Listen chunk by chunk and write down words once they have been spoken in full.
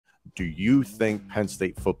Do you think Penn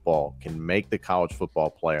State football can make the college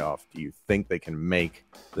football playoff? Do you think they can make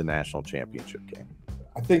the national championship game?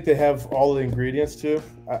 I think they have all the ingredients to.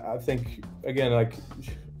 I think, again, like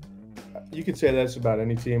you could say that's about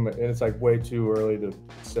any team, and it's like way too early to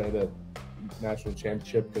say that national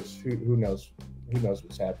championship, because who knows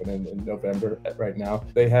what's happening in November right now.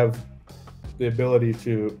 They have the ability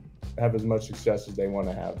to have as much success as they want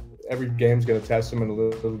to have. Every game's going to test them in a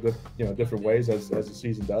little bit, different ways as the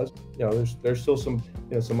season does. There's still some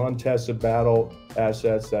untested battle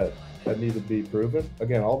assets that need to be proven.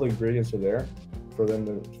 Again, all the ingredients are there for them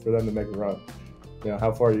to make a run.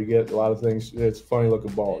 How far you get, a lot of things. It's a funny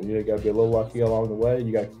looking ball. You got to be a little lucky along the way.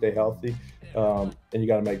 You got to stay healthy, and you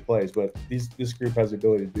got to make plays. But this group has the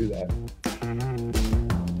ability to do that.